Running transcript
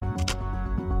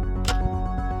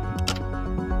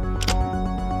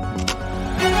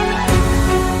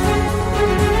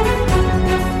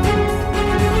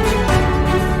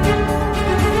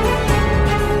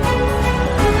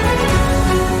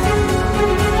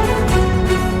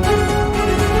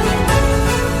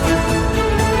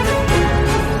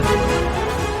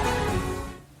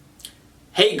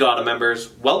GATA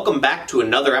members, welcome back to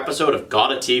another episode of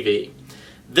GATA TV.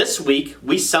 This week,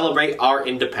 we celebrate our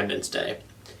Independence Day.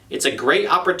 It's a great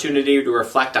opportunity to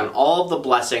reflect on all of the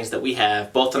blessings that we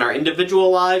have, both in our individual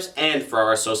lives and for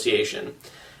our association.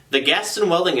 The Gases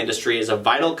and Welding Industry is a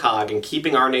vital cog in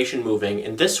keeping our nation moving,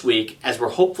 and this week, as we're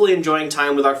hopefully enjoying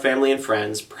time with our family and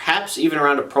friends, perhaps even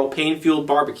around a propane-fueled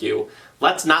barbecue,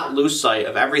 let's not lose sight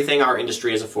of everything our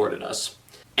industry has afforded us.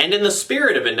 And in the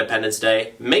spirit of Independence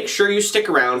Day, make sure you stick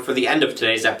around for the end of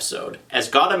today's episode, as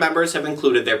GATA members have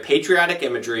included their patriotic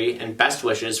imagery and best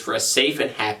wishes for a safe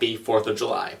and happy 4th of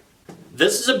July.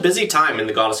 This is a busy time in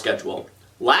the GATA schedule.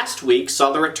 Last week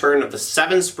saw the return of the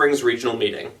Seven Springs Regional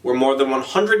Meeting, where more than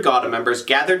 100 GATA members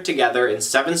gathered together in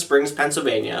Seven Springs,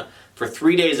 Pennsylvania for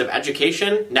 3 days of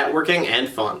education, networking, and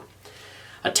fun.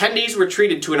 Attendees were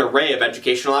treated to an array of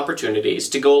educational opportunities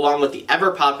to go along with the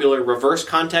ever-popular reverse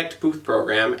contact booth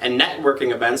program and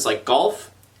networking events like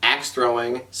golf, axe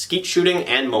throwing, skeet shooting,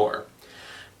 and more.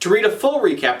 To read a full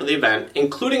recap of the event,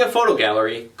 including a photo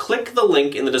gallery, click the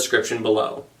link in the description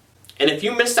below. And if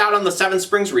you missed out on the Seven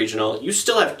Springs Regional, you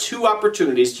still have 2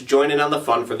 opportunities to join in on the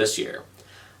fun for this year.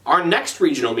 Our next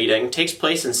regional meeting takes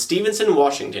place in Stevenson,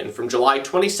 Washington from July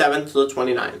 27th to the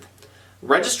 29th.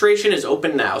 Registration is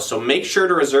open now, so make sure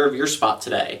to reserve your spot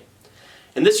today.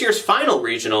 And this year's final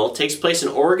regional takes place in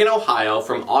Oregon, Ohio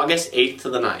from August 8th to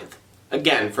the 9th.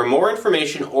 Again, for more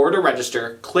information or to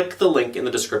register, click the link in the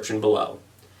description below.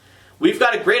 We've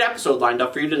got a great episode lined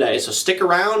up for you today, so stick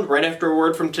around right after a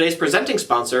word from today's presenting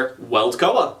sponsor,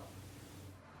 WeldCoa.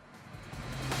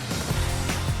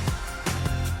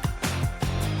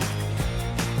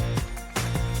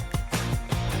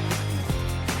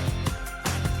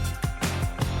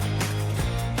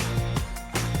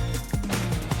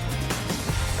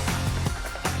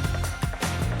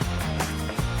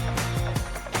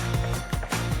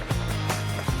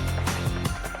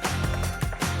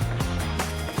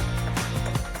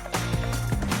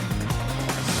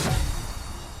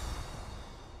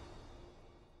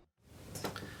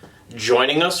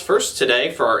 Joining us first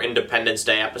today for our Independence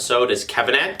Day episode is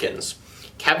Kevin Adkins.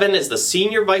 Kevin is the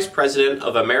Senior Vice President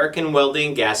of American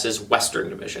Welding Gases Western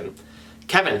Division.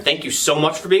 Kevin, thank you so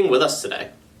much for being with us today.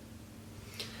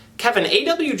 Kevin,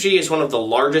 AWG is one of the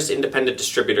largest independent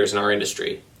distributors in our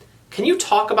industry. Can you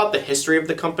talk about the history of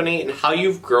the company and how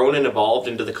you've grown and evolved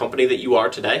into the company that you are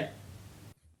today?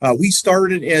 We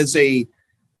started as a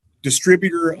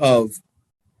distributor of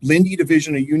Linde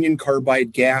Division of Union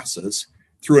Carbide gases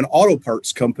through an auto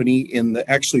parts company in the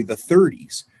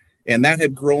 30s. And that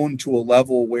had grown to a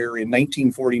level where in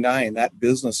 1949, that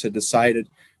business had decided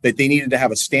that they needed to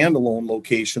have a standalone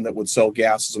location that would sell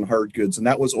gases and hard goods. And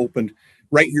that was opened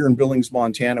right here in Billings,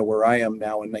 Montana, where I am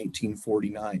now in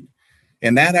 1949.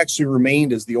 And that actually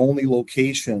remained as the only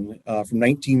location from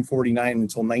 1949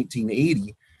 until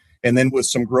 1980. And then with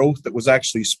some growth that was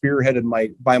actually spearheaded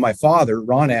by my father,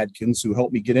 Ron Adkins, who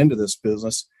helped me get into this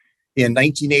business. In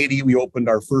 1980, we opened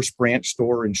our first branch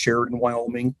store in Sheridan,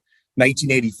 Wyoming.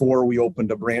 1984, we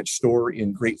opened a branch store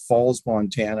in Great Falls,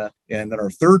 Montana. And then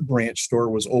our third branch store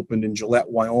was opened in Gillette,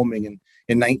 Wyoming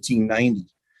in 1990.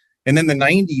 And then the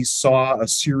 90s saw a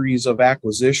series of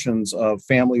acquisitions of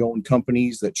family-owned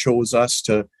companies that chose us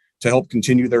to help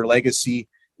continue their legacy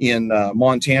in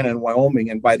Montana and Wyoming.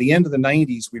 And by the end of the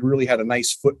 90s, we really had a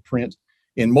nice footprint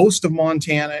in most of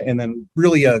Montana and then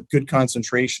really a good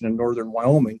concentration in northern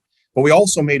Wyoming. But we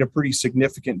also made a pretty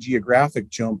significant geographic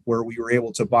jump where we were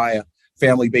able to buy a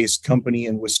family-based company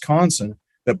in Wisconsin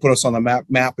that put us on the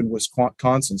map in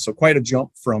Wisconsin. So quite a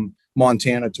jump from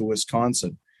Montana to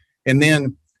Wisconsin. And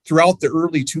then throughout the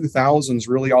early 2000s,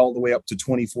 really all the way up to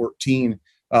 2014,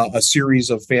 a series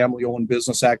of family-owned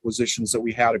business acquisitions that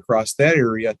we had across that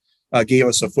area gave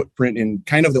us a footprint in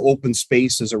kind of the open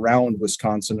spaces around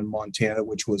Wisconsin and Montana,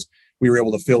 which was we were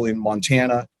able to fill in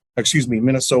Minnesota,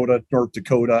 North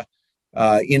Dakota,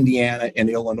 Indiana, and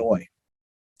Illinois.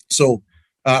 So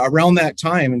around that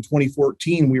time in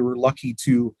 2014, we were lucky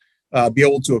to be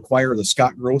able to acquire the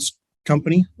Scott Gross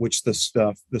company, which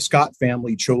the Scott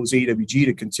family chose AWG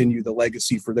to continue the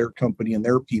legacy for their company and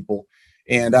their people.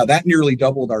 And that nearly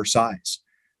doubled our size.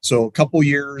 So a couple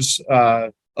years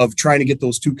of trying to get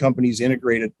those two companies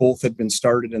integrated. Both had been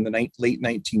started in the late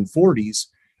 1940s,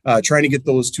 trying to get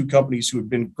those two companies who had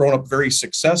been grown up very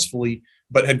successfully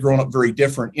but had grown up very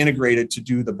different, integrated to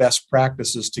do the best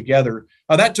practices together.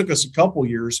 That took us a couple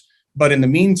years, but in the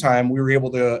meantime, we were able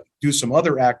to do some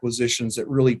other acquisitions that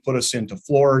really put us into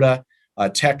Florida,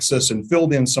 Texas, and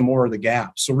filled in some more of the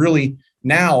gaps. So really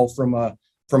now from a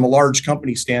large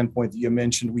company standpoint that you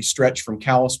mentioned, we stretch from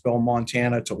Kalispell,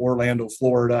 Montana to Orlando,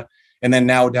 Florida, and then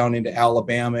now down into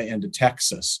Alabama and to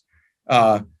Texas.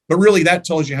 But really, that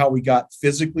tells you how we got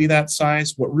physically that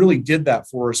size. What really did that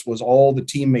for us was all the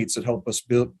teammates that helped us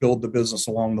build the business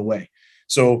along the way.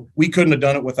 So we couldn't have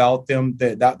done it without them.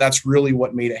 That's really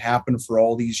what made it happen for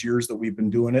all these years that we've been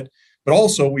doing it. But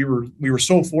also, we were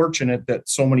so fortunate that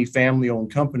so many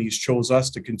family-owned companies chose us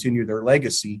to continue their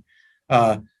legacy.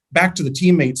 Back to the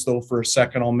teammates, though, for a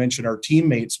second, I'll mention our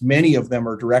teammates. Many of them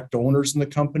are direct owners in the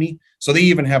company, so they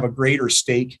even have a greater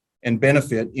stake and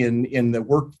benefit in the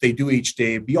work they do each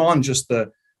day beyond just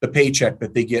the paycheck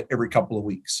that they get every couple of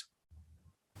weeks.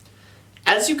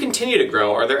 As you continue to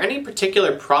grow, are there any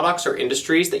particular products or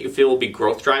industries that you feel will be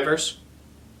growth drivers?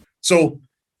 So,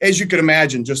 as you can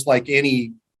imagine, just like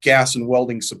any gas and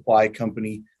welding supply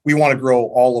company, we want to grow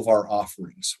all of our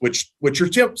offerings, which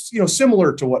are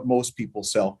similar to what most people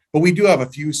sell. But we do have a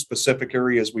few specific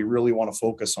areas we really want to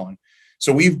focus on.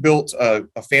 So we've built a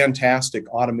fantastic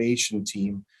automation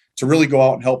team to really go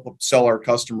out and help sell our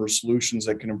customers solutions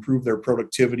that can improve their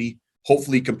productivity,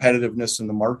 hopefully competitiveness in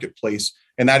the marketplace.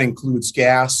 And that includes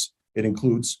gas. It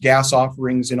includes gas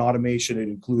offerings in automation. It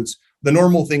includes the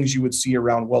normal things you would see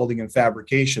around welding and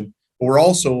fabrication. But we're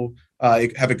also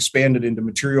have expanded into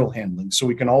material handling. So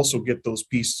we can also get those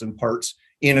pieces and parts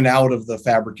in and out of the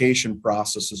fabrication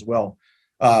process as well.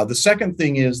 The second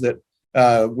thing is that,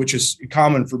 which is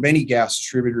common for many gas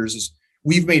distributors, is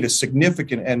we've made a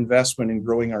significant investment in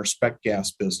growing our spec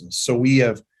gas business. So we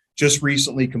have just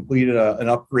recently completed an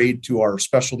upgrade to our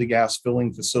specialty gas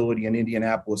filling facility in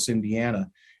Indianapolis, Indiana.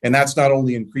 And that's not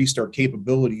only increased our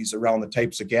capabilities around the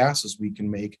types of gases we can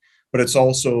make, but it's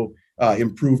also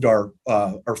improved our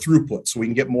throughput so we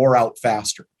can get more out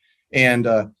faster. And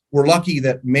we're lucky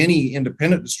that many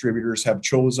independent distributors have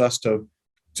chose us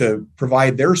to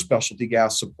provide their specialty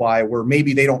gas supply where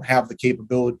maybe they don't have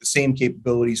the same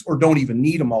capabilities or don't even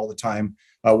need them all the time.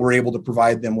 We're able to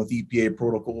provide them with EPA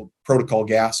protocol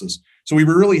gases. So we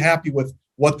were really happy with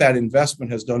what that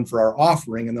investment has done for our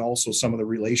offering and then also some of the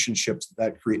relationships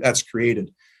that's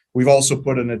created. We've also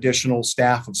put an additional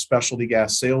staff of specialty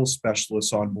gas sales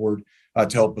specialists on board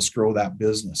to help us grow that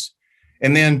business.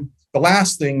 And then the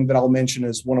last thing that I'll mention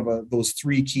is one of those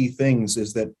three key things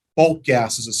is that bulk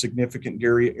gas is a significant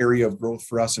area of growth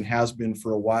for us and has been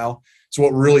for a while. So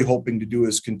what we're really hoping to do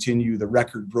is continue the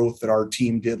record growth that our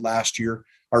team did last year.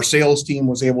 Our sales team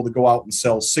was able to go out and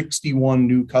sell 61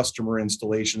 new customer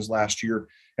installations last year.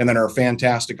 And then our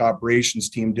fantastic operations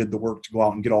team did the work to go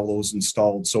out and get all those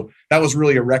installed. So that was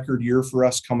really a record year for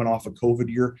us coming off a COVID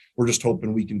year. We're just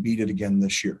hoping we can beat it again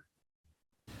this year.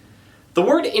 The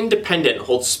word independent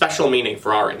holds special meaning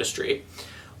for our industry.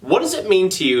 What does it mean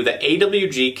to you that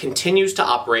AWG continues to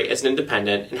operate as an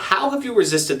independent, and how have you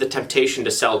resisted the temptation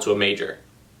to sell to a major?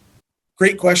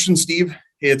 Great question, Steve.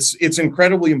 It's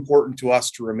incredibly important to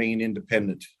us to remain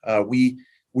independent.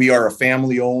 We are a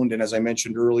family-owned, and as I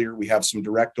mentioned earlier, we have some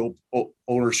direct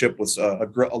ownership with a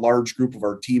large group of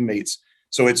our teammates.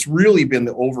 So it's really been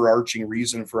the overarching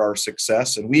reason for our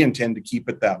success, and we intend to keep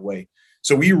it that way.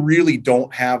 So we really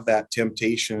don't have that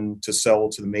temptation to sell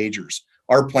to the majors.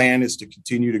 Our plan is to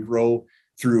continue to grow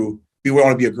we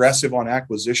want to be aggressive on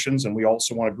acquisitions, and we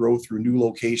also want to grow through new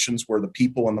locations where the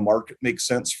people and the market make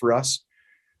sense for us.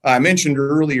 I mentioned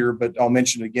earlier, but I'll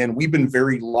mention it again, we've been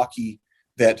very lucky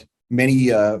that many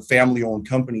family-owned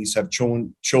companies have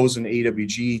chosen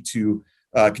AWG to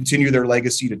continue their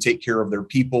legacy, to take care of their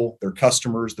people, their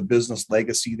customers, the business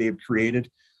legacy they've created.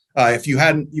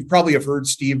 You probably have heard,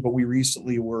 Steve, but we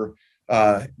recently were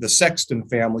the Sexton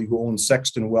family, who owns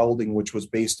Sexton Welding, which was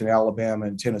based in Alabama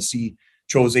and Tennessee,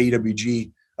 chose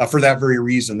AWG for that very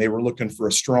reason. They were looking for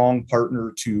a strong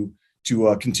partner to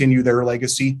continue their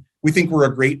legacy. We think we're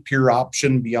a great peer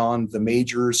option beyond the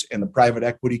majors and the private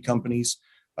equity companies.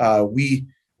 We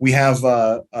have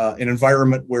an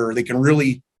environment where they can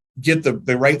really get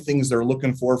the right things they're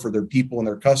looking for their people and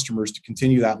their customers to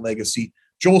continue that legacy.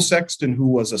 Joel Sexton, who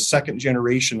was a second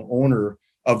generation owner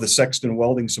of the Sexton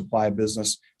Welding Supply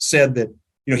business, said that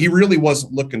he really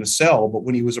wasn't looking to sell, but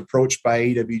when he was approached by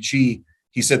AWG,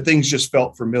 he said things just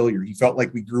felt familiar. He felt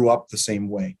like we grew up the same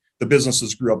way. The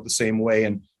businesses grew up the same way,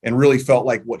 and really felt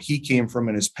like what he came from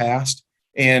in his past.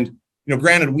 And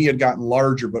granted, we had gotten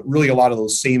larger, but really a lot of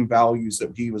those same values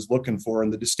that he was looking for.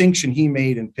 And the distinction he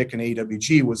made in picking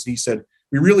AWG was he said,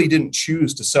 we really didn't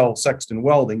choose to sell Sexton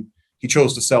Welding. He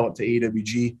chose to sell it to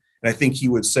AWG. And I think he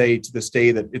would say to this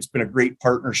day that it's been a great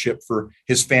partnership for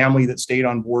his family that stayed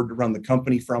on board to run the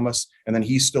company from us. And then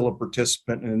he's still a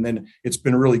participant. And then it's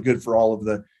been really good for all of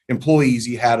the employees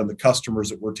he had and the customers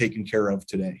that we're taking care of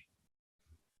today.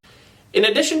 In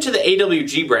addition to the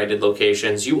AWG branded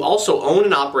locations, you also own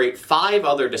and operate 5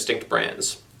 other distinct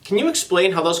brands. Can you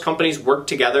explain how those companies work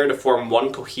together to form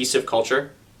one cohesive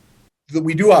culture?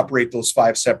 We do operate those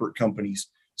 5 separate companies.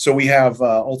 So we have,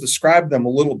 I'll describe them a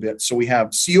little bit. So we have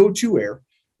CO2 Air,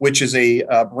 which is a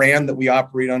brand that we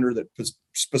operate under that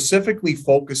specifically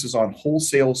focuses on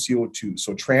wholesale CO2,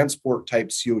 so transport type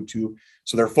CO2.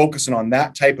 So they're focusing on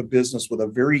that type of business with a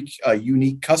very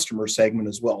unique customer segment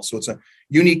as well. So it's a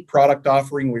unique product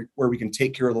offering where we can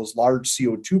take care of those large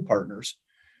CO2 partners.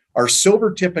 Our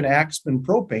Silvertip and Axman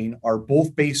Propane are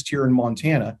both based here in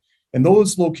Montana, and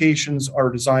those locations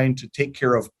are designed to take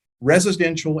care of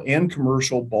residential and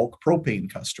commercial bulk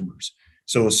propane customers.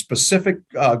 So a specific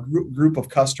group of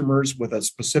customers with a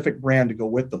specific brand to go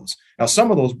with those. Now,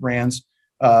 some of those brands,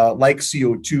 like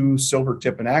CO2,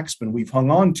 Silvertip, and Axman, we've hung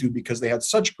on to because they had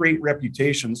such great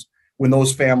reputations when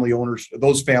those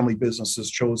family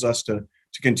businesses chose us to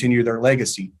continue their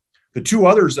legacy. The 2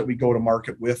 others that we go to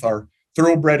market with are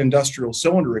Thoroughbred Industrial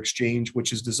Cylinder Exchange,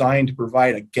 which is designed to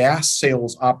provide a gas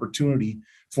sales opportunity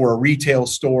for a retail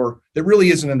store that really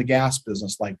isn't in the gas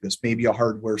business like this, maybe a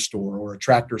hardware store or a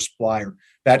tractor supply or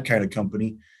that kind of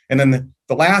company. And then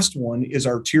the last one is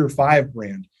our Tier 5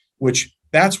 brand, which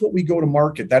that's what we go to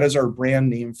market. That is our brand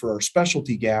name for our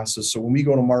specialty gases. So when we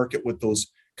go to market with those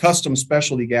custom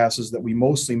specialty gases that we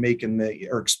mostly make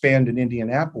or expand in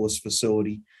Indianapolis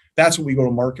facility, that's what we go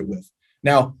to market with.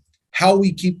 Now, how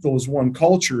we keep those one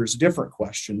culture is a different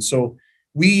question. So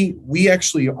we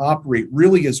actually operate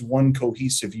really as one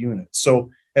cohesive unit. So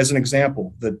as an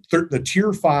example, the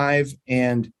Tier 5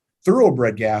 and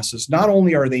Thoroughbred gases, not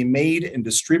only are they made and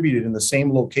distributed in the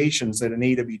same locations that an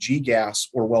AWG gas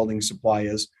or welding supply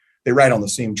is, they ride on the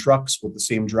same trucks with the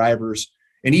same drivers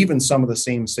and even some of the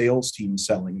same sales teams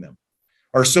selling them.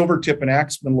 Our Silvertip and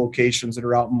Axman locations that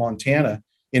are out in Montana,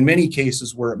 in many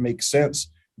cases where it makes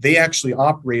sense, they actually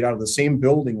operate out of the same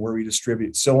building where we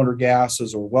distribute cylinder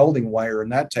gases or welding wire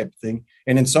and that type of thing.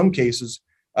 And in some cases,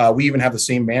 we even have the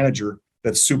same manager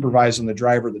that's supervising the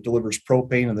driver that delivers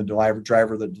propane and the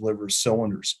driver that delivers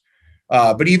cylinders.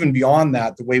 But even beyond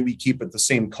that, the way we keep it the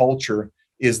same culture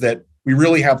is that we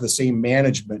really have the same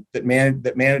management that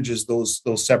manages those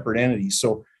separate entities.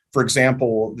 So, for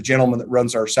example, the gentleman that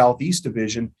runs our Southeast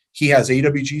division, he has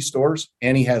AWG stores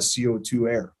and he has CO2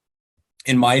 Air.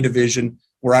 In my division,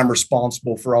 where I'm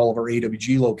responsible for all of our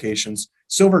AWG locations,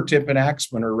 Silvertip and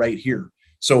Axman are right here.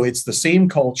 So it's the same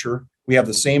culture. We have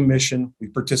the same mission. We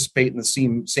participate in the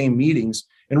same meetings,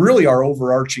 and really our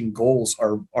overarching goals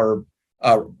are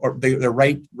they're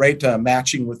right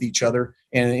matching with each other.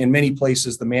 And in many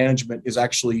places, the management is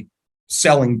actually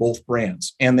selling both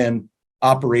brands and then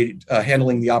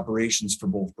handling the operations for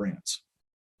both brands.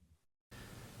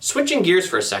 Switching gears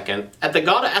for a second, at the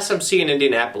GATA SMC in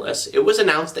Indianapolis, it was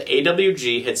announced that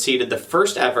AWG had seeded the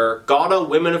first ever GATA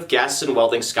Women of Gases and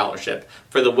Welding Scholarship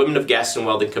for the Women of Gases and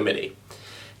Welding Committee.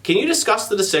 Can you discuss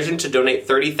the decision to donate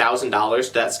 $30,000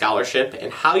 to that scholarship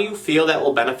and how you feel that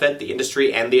will benefit the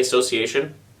industry and the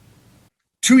association?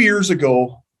 2 years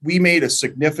ago, we made a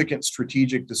significant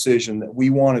strategic decision that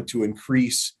we wanted to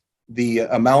increase the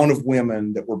amount of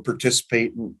women that were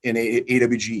participating in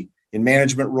AWG. In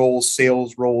management roles,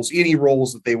 sales roles, any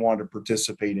roles that they want to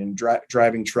participate in,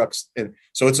 driving trucks. And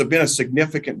so it's been a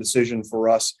significant decision for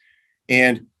us.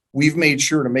 And we've made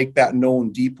sure to make that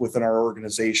known deep within our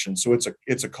organization. So it's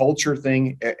a culture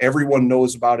thing. Everyone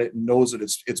knows about it and knows that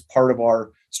it's part of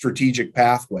our strategic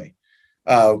pathway.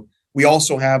 We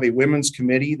also have a women's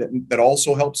committee that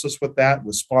also helps us with that,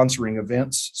 with sponsoring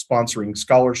events, sponsoring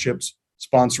scholarships,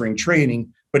 sponsoring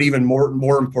training, but even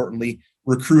more importantly,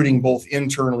 recruiting both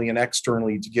internally and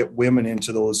externally to get women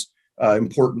into those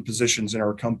important positions in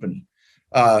our company.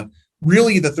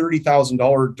 Really, the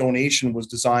 $30,000 donation was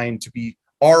designed to be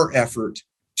our effort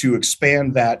to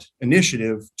expand that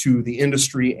initiative to the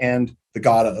industry and the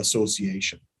GATA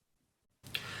Association.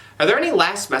 Are there any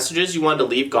last messages you wanted to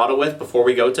leave GATA with before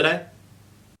we go today?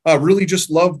 Really just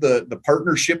love the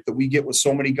partnership that we get with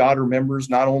so many GATA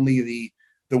members, not only the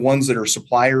ones that are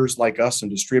suppliers like us and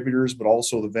distributors, but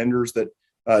also the vendors that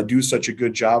do such a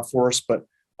good job for us. But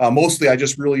mostly, I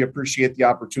just really appreciate the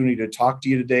opportunity to talk to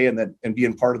you today and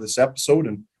being part of this episode,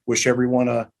 and wish everyone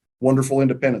a wonderful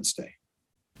Independence Day.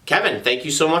 Kevin, thank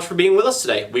you so much for being with us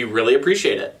today. We really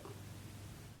appreciate it.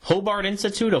 Hobart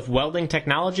Institute of Welding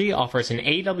Technology offers an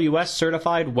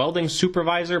AWS-certified welding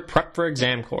supervisor prep for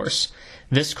exam course.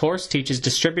 This course teaches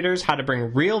distributors how to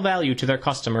bring real value to their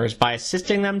customers by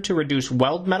assisting them to reduce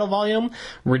weld metal volume,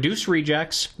 reduce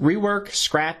rejects, rework,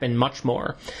 scrap, and much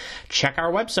more. Check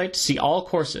our website to see all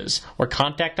courses, or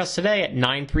contact us today at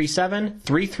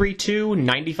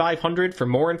 937-332-9500 for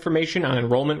more information on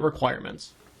enrollment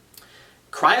requirements.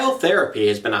 Cryotherapy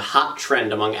has been a hot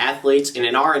trend among athletes and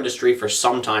in our industry for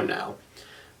some time now.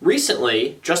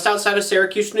 Recently, just outside of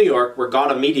Syracuse, New York, where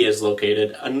Gauda Media is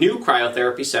located, a new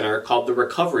cryotherapy center called the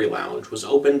Recovery Lounge was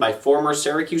opened by former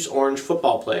Syracuse Orange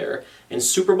football player and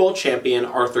Super Bowl champion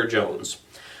Arthur Jones.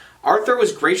 Arthur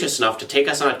was gracious enough to take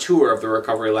us on a tour of the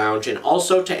Recovery Lounge and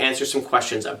also to answer some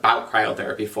questions about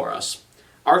cryotherapy for us.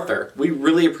 Arthur, we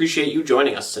really appreciate you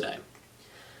joining us today.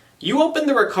 You opened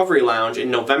the Recovery Lounge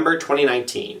in November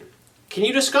 2019. Can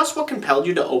you discuss what compelled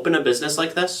you to open a business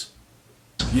like this?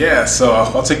 Yeah, so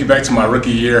I'll take you back to my rookie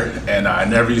year, and I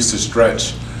never used to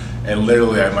stretch. And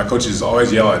literally, my coaches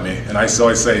always yell at me, and I used to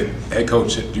always say, "Hey,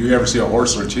 coach, do you ever see a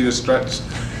horse or a cheetah stretch?"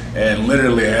 And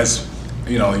literally, as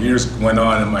years went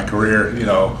on in my career,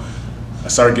 I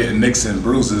started getting nicks and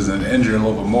bruises and injured a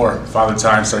little bit more. Father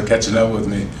Time started catching up with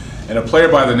me, and a player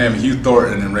by the name of Hugh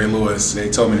Thornton and Ray Lewis, they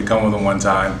told me to come with them one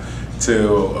time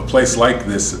to a place like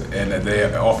this, and that they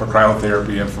offer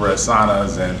cryotherapy, infrared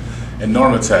saunas, and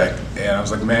Normatec. And I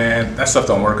was like, man, that stuff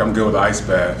don't work. I'm good with the ice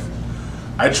bath.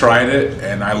 I tried it,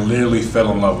 and I literally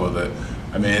fell in love with it.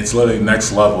 I mean, it's literally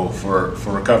next level for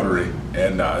recovery,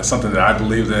 and it's something that I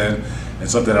believed in and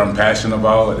something that I'm passionate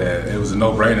about, and it was a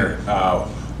no-brainer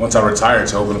once I retired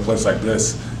to open a place like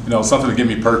this. Something to give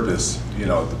me purpose.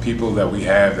 The people that we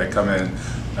have that come in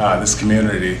this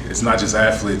community, it's not just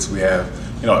athletes. We have,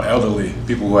 elderly,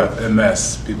 people who have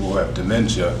MS, people who have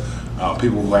dementia,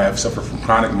 people who have suffered from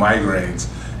chronic migraines,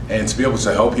 and to be able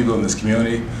to help people in this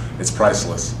community, it's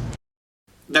priceless.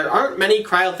 There aren't many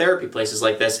cryotherapy places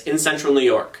like this in central New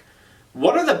York.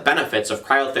 What are the benefits of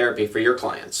cryotherapy for your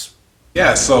clients?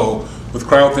 Yeah, so with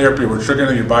cryotherapy, we're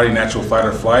triggering your body natural fight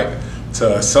or flight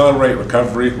to accelerate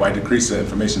recovery by decreasing the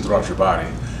inflammation throughout your body.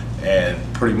 And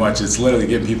pretty much it's literally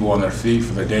getting people on their feet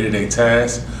for their day-to-day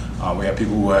tasks. We have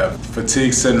people who have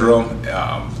fatigue syndrome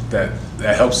that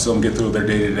helps them get through their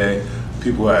day-to-day.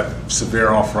 People who have severe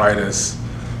arthritis.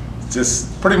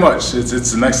 Just pretty much,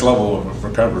 it's the next level of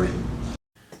recovery.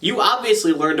 You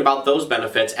obviously learned about those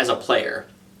benefits as a player.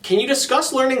 Can you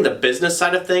discuss learning the business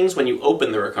side of things when you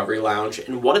opened the Recovery Lounge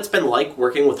and what it's been like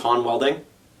working with Haun Welding?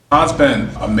 Haun's been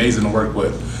amazing to work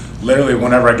with. Literally,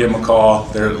 whenever I give them a call,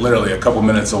 they're literally a couple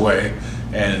minutes away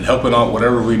and helping out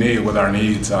whatever we need with our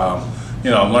needs.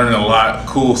 I'm learning a lot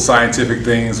cool scientific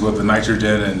things with the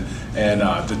nitrogen and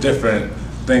the different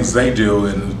things they do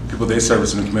and people they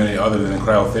service in the community other than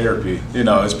cryotherapy.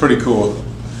 It's pretty cool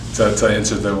to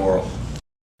enter their world.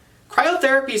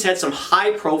 Cryotherapy's had some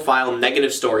high-profile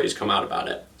negative stories come out about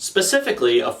it.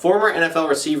 Specifically, a former NFL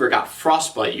receiver got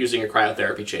frostbite using a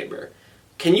cryotherapy chamber.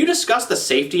 Can you discuss the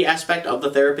safety aspect of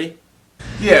the therapy?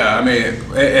 Yeah, I mean,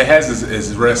 it has its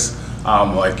risks.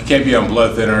 Like you can't be on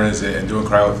blood thinners and doing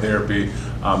cryotherapy.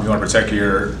 You want to protect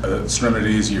your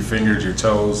extremities, your fingers, your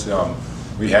toes.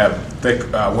 We have thick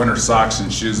winter socks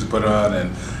and shoes to put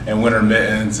on and winter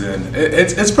mittens, and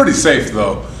it's pretty safe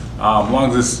though. As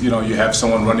long as you have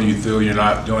someone running you through, you're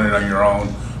not doing it on your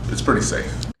own. It's pretty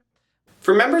safe.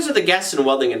 For members of the Gases and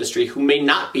Welding Industry who may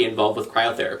not be involved with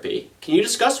cryotherapy, can you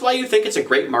discuss why you think it's a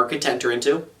great market to enter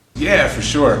into? Yeah, for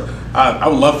sure. I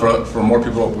would love for more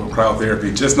people to open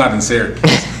cryotherapy, just not in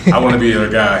Syracuse. I want to be the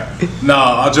guy. No,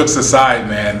 all jokes aside,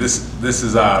 man, this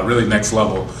is really next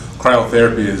level.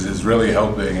 Cryotherapy is really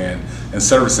helping and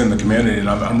servicing the community, and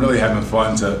I'm really having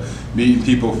fun to meet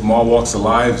people from all walks of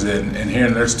lives and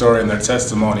hearing their story and their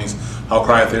testimonies, how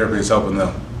cryotherapy is helping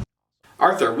them.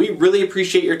 Arthur, we really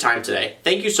appreciate your time today.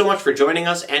 Thank you so much for joining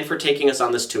us and for taking us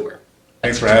on this tour.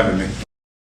 Thanks for having me.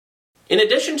 In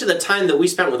addition to the time that we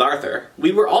spent with Arthur,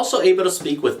 we were also able to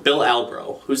speak with Bill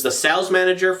Albro, who's the sales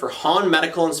manager for Haun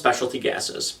Medical and Specialty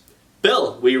Gases.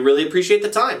 Bill, we really appreciate the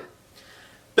time.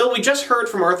 Bill, we just heard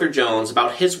from Arthur Jones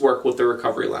about his work with the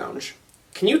Recovery Lounge.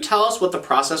 Can you tell us what the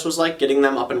process was like getting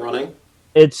them up and running?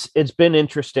 It's been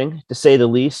interesting, to say the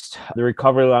least. The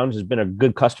Recovery Lounge has been a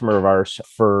good customer of ours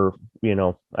for,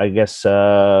 I guess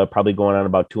probably going on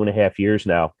about 2.5 years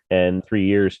now, and 3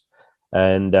 years.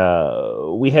 And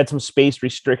we had some space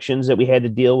restrictions that we had to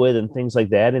deal with and things like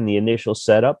that in the initial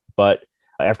setup. But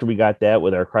after we got that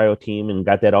with our cryo team and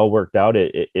got that all worked out,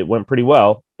 it went pretty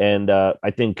well. And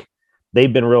I think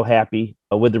they've been real happy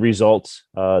with the results.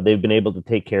 They've been able to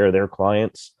take care of their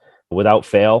clients without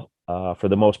fail. For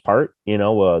the most part,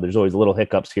 there's always little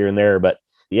hiccups here and there, but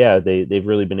yeah, they've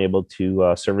really been able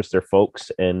to service their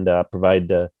folks and provide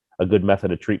a good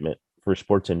method of treatment for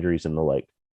sports injuries and the like.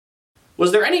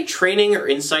 Was there any training or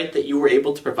insight that you were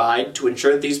able to provide to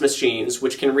ensure that these machines,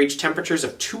 which can reach temperatures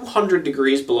of 200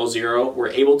 degrees below zero, were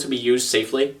able to be used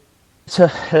safely?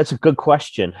 That's a good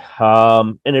question.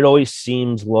 And it always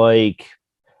seems like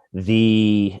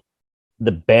the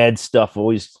the bad stuff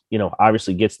always,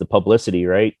 obviously gets the publicity,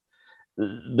 right?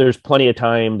 There's plenty of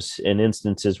times and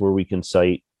instances where we can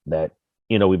cite that,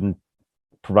 we've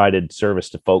provided service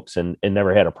to folks and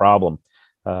never had a problem.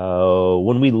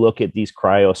 When we look at these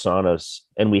cryo saunas,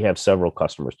 and we have several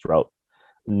customers throughout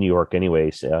New York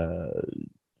anyways,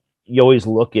 you always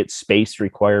look at space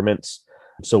requirements.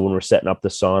 So when we're setting up the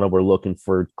sauna, we're looking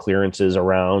for clearances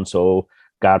around. So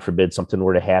God forbid something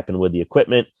were to happen with the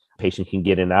equipment, patient can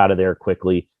get in and out of there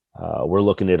quickly. We're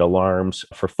looking at alarms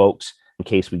for folks in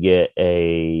case we get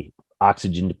a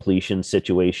oxygen depletion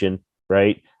situation,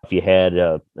 right? If you had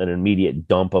an immediate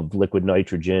dump of liquid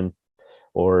nitrogen,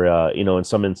 or, in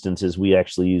some instances, we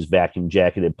actually use vacuum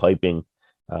jacketed piping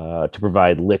to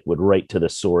provide liquid right to the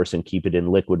source and keep it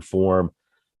in liquid form.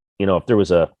 If there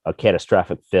was a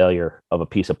catastrophic failure of a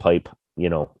piece of pipe,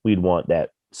 we'd want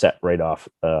that set right off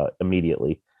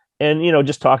immediately. And,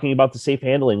 just talking about the safe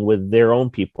handling with their own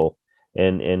people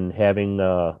and having,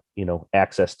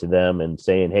 access to them and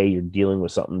saying, hey, you're dealing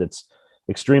with something that's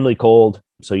extremely cold,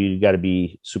 so you got to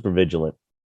be super vigilant.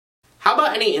 How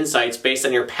about any insights based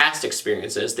on your past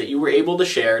experiences that you were able to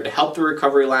share to help the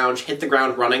Recovery Lounge hit the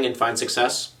ground running and find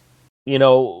success?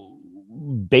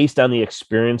 Based on the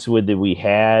experience that we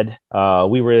had,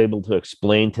 we were able to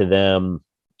explain to them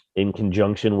in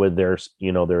conjunction with their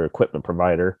equipment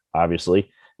provider,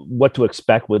 obviously, what to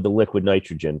expect with the liquid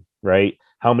nitrogen, right?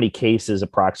 How many cases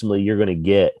approximately you're going to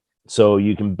get, so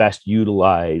you can best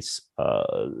utilize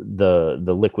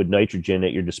the liquid nitrogen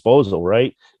at your disposal,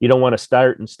 right? You don't want to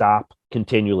start and stop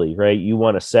continually, right? You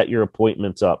want to set your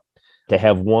appointments up to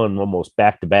have one almost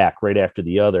back to back right after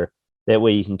the other. That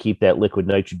way you can keep that liquid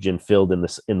nitrogen filled in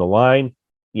the line,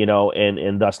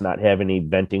 and thus not have any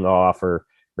venting off or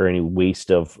any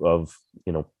waste of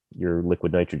your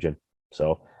liquid nitrogen.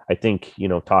 So I think,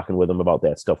 talking with them about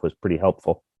that stuff was pretty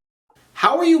helpful.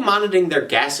 How are you monitoring their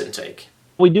gas intake?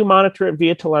 We do monitor it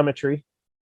via telemetry.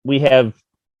 We have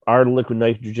our liquid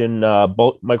nitrogen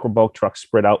micro bulk trucks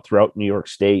spread out throughout New York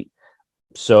State.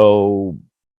 So,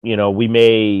 we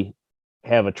may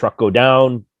have a truck go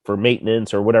down for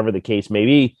maintenance or whatever the case may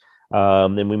be.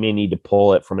 Then we may need to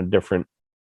pull it from a different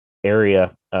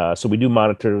area. So we do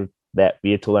monitor that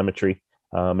via telemetry,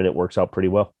 and it works out pretty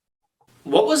well.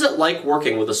 What was it like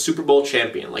working with a Super Bowl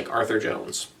champion like Arthur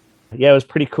Jones? Yeah, it was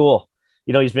pretty cool.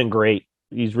 He's been great.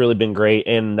 He's really been great.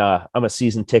 And I'm a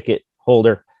season ticket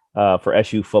holder for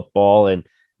SU football. And,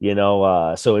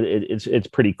 so it's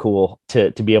pretty cool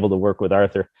to be able to work with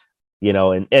Arthur,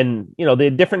 and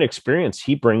the different experience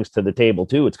he brings to the table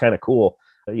too. It's kind of cool.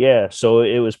 Yeah. So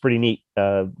it was pretty neat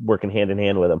working hand in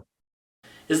hand with him.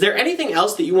 Is there anything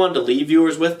else that you wanted to leave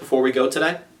viewers with before we go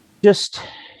today? Just,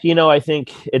 I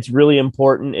think it's really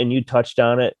important, and you touched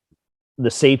on it. The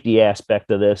safety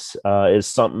aspect of this is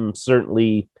something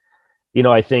certainly,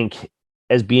 I think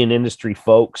as being industry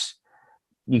folks,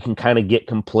 you can kind of get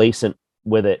complacent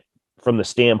with it from the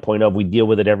standpoint of we deal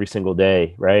with it every single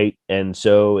day, right? And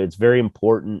so it's very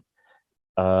important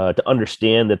to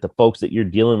understand that the folks that you're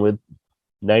dealing with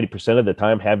 90% of the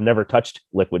time have never touched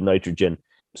liquid nitrogen.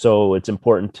 So it's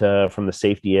important from the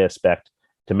safety aspect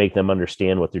to make them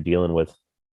understand what they're dealing with.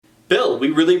 Bill, we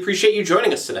really appreciate you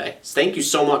joining us today. Thank you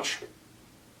so much.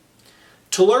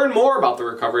 To learn more about the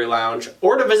Recovery Lounge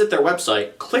or to visit their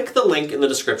website, click the link in the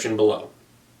description below.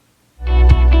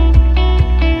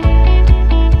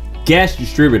 Gas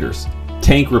distributors,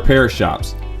 tank repair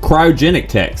shops, cryogenic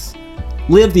techs.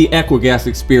 Live the Equigas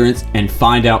experience and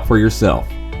find out for yourself.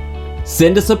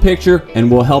 Send us a picture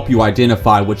and we'll help you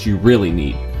identify what you really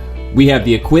need. We have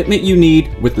the equipment you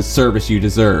need with the service you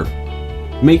deserve.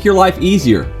 Make your life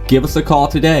easier. Give us a call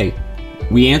today.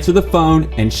 We answer the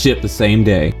phone and ship the same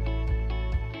day.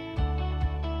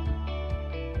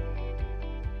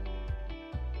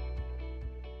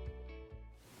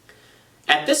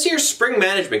 At this year's Spring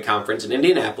Management Conference in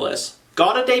Indianapolis,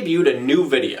 GATA debuted a new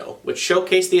video which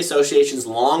showcased the association's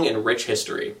long and rich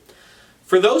history.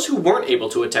 For those who weren't able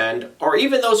to attend, or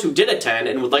even those who did attend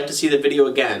and would like to see the video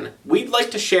again, we'd like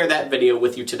to share that video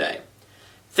with you today.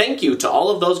 Thank you to all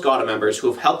of those GATA members who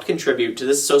have helped contribute to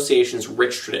this association's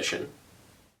rich tradition.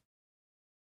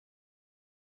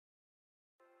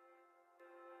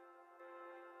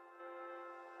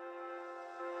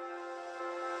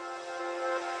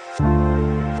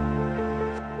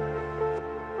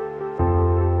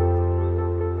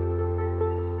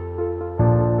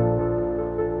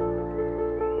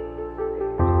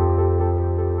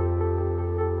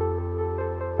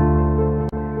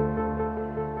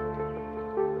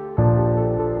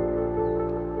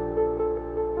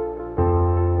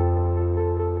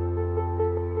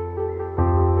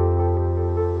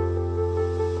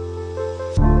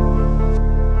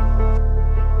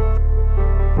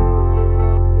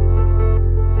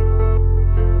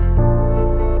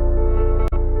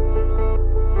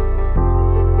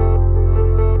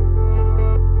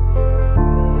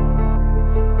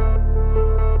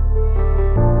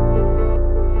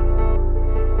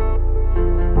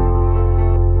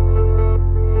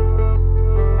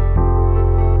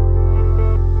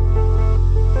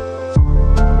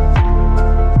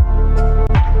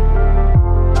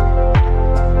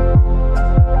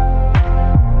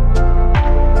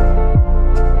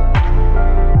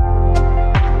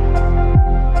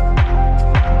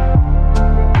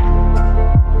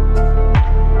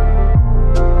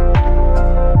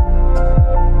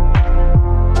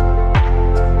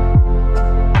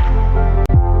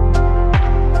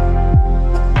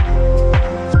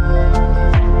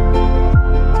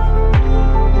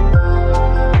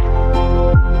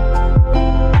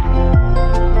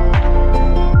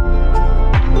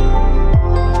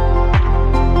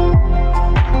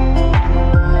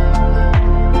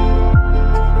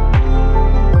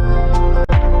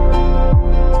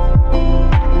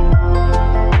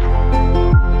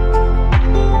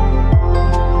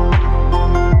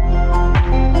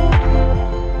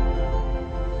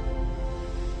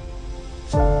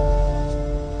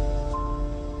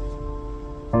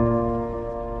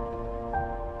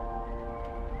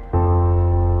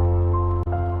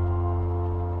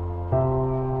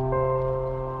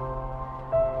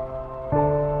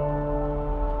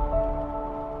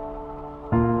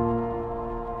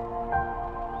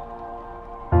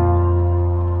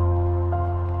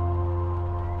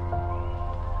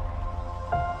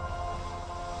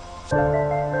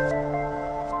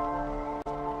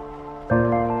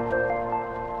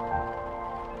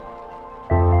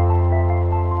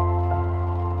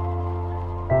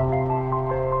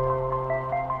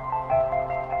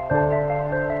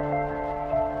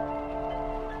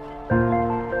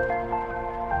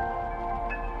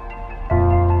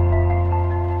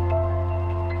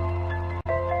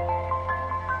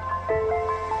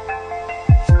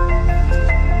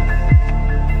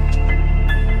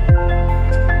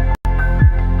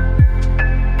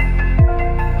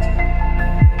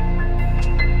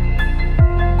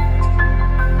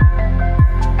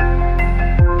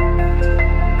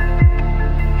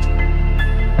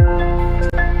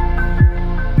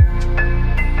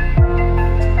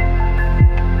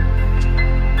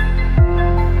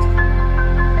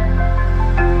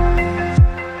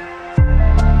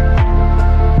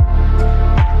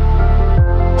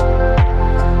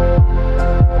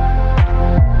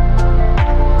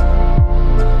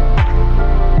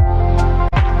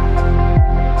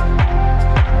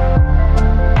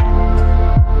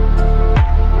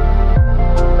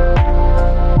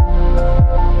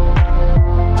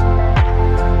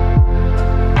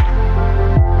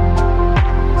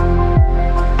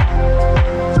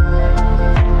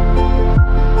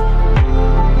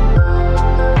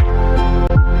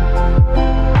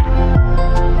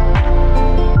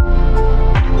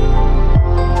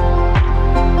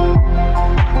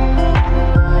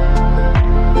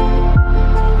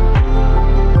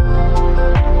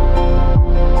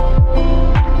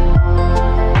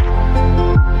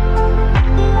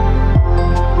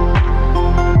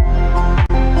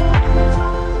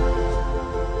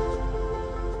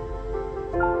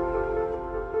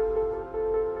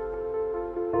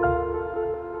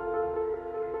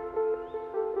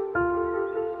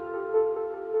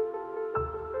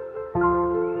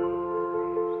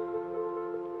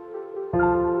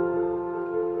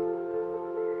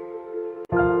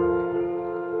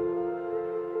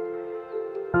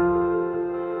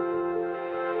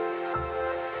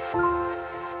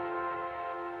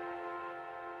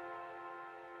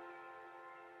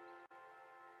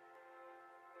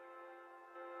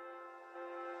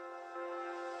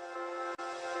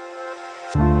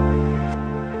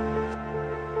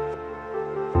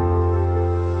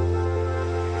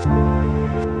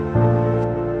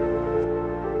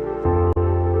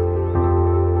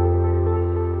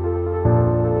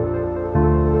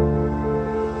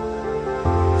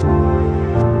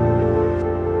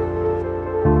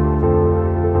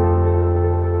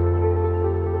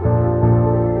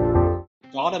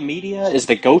 Media is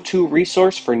the go-to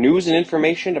resource for news and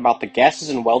information about the gases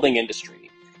and welding industry.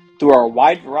 Through our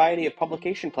wide variety of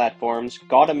publication platforms,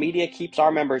 Gauda Media keeps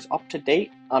our members up to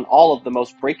date on all of the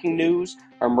most breaking news,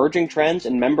 emerging trends,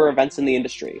 and member events in the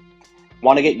industry.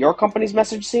 Want to get your company's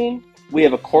message seen? We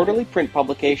have a quarterly print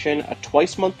publication, a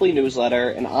twice-monthly newsletter,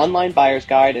 an online buyer's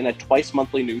guide, and a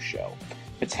twice-monthly news show.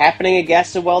 If it's happening at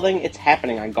Gases and Welding, it's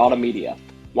happening on Gauda Media.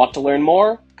 Want to learn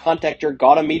more? Contact your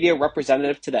Gauda Media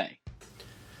representative today.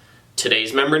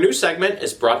 Today's member news segment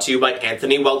is brought to you by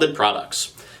Anthony Welded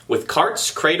Products. With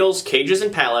carts, cradles, cages,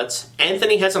 and pallets,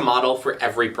 Anthony has a model for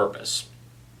every purpose.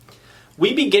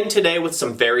 We begin today with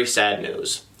some very sad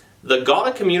news. The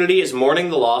Gauda community is mourning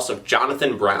the loss of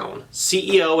Jonathan Brown,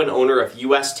 CEO and owner of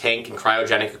U.S. Tank and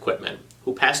Cryogenic Equipment,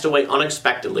 who passed away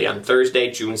unexpectedly on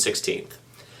Thursday, June 16th.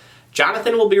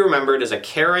 Jonathan will be remembered as a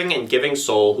caring and giving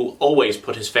soul who always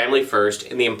put his family first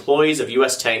and the employees of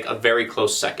U.S. Tank a very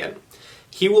close second.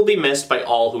 He will be missed by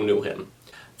all who knew him.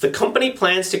 The company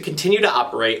plans to continue to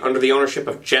operate under the ownership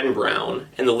of Jen Brown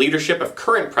and the leadership of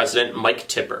current president Mike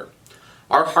Tipper.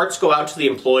 Our hearts go out to the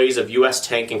employees of U.S.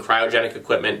 Tank and Cryogenic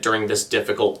Equipment during this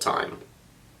difficult time.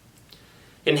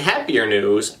 In happier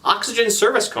news, Oxygen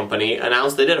Service Company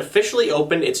announced that it officially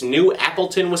opened its new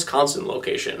Appleton, Wisconsin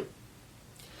location.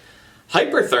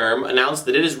 Hypertherm announced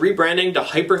that it is rebranding to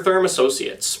Hypertherm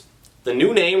Associates. The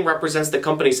new name represents the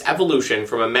company's evolution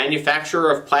from a manufacturer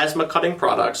of plasma cutting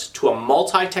products to a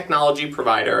multi-technology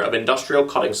provider of industrial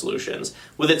cutting solutions,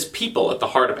 with its people at the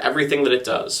heart of everything that it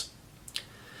does.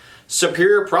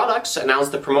 Superior Products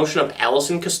announced the promotion of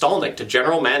Allison Kostalnik to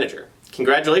General Manager.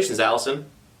 Congratulations, Allison.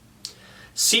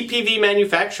 CPV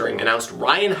Manufacturing announced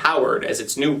Ryan Howard as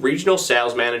its new Regional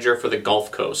Sales Manager for the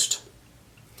Gulf Coast.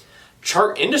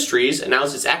 Chart Industries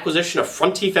announced its acquisition of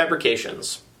Fronti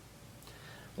Fabrications.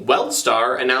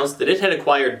 WeldStar announced that it had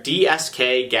acquired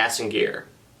DSK Gas and Gear.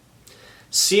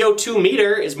 CO2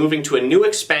 Meter is moving to a new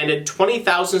expanded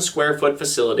 20,000 square foot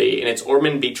facility in its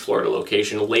Ormond Beach, Florida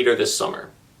location later this summer.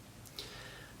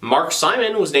 Mark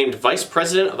Simon was named Vice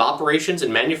President of Operations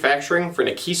and Manufacturing for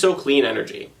Nakiso Clean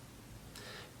Energy.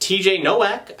 TJ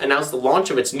Nowak announced the launch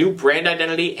of its new brand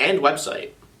identity and website.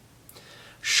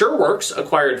 SureWorks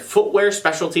acquired Footwear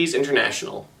Specialties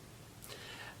International.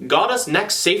 Gauda's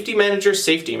next Safety Manager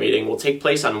Safety Meeting will take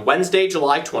place on Wednesday,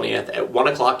 July 20th at 1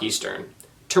 o'clock Eastern.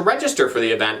 To register for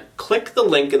the event, click the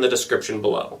link in the description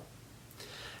below.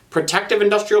 Protective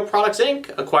Industrial Products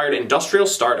Inc. acquired Industrial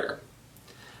Starter.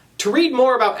 To read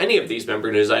more about any of these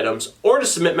member news items, or to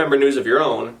submit member news of your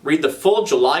own, read the full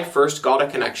July 1st Gauda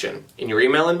Connection in your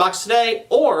email inbox today,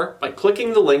 or by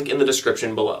clicking the link in the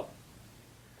description below.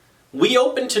 We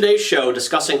opened today's show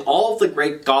discussing all of the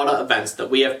great Gauda events that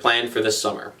we have planned for this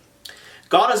summer.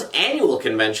 Gauda's annual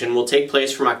convention will take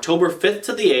place from October 5th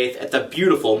to the 8th at the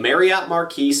beautiful Marriott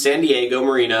Marquis San Diego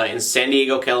Marina in San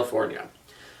Diego, California.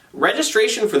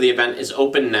 Registration for the event is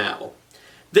open now.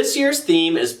 This year's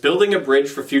theme is Building a Bridge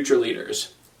for Future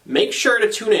Leaders. Make sure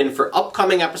to tune in for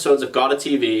upcoming episodes of Gauda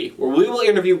TV, where we will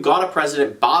interview Gauda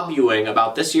President Bob Ewing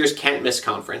about this year's Can't Miss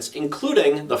conference,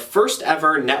 including the first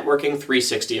ever Networking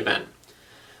 360 event.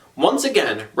 Once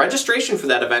again, registration for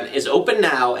that event is open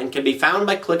now and can be found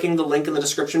by clicking the link in the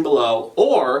description below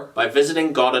or by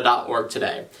visiting Gauda.org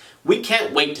today. We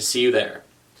can't wait to see you there.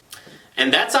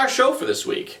 And that's our show for this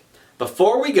week.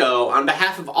 Before we go, on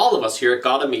behalf of all of us here at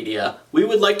Gauda Media, we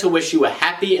would like to wish you a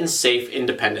happy and safe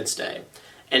Independence Day.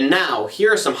 And now,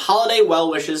 here are some holiday well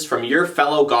wishes from your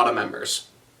fellow Gauda members.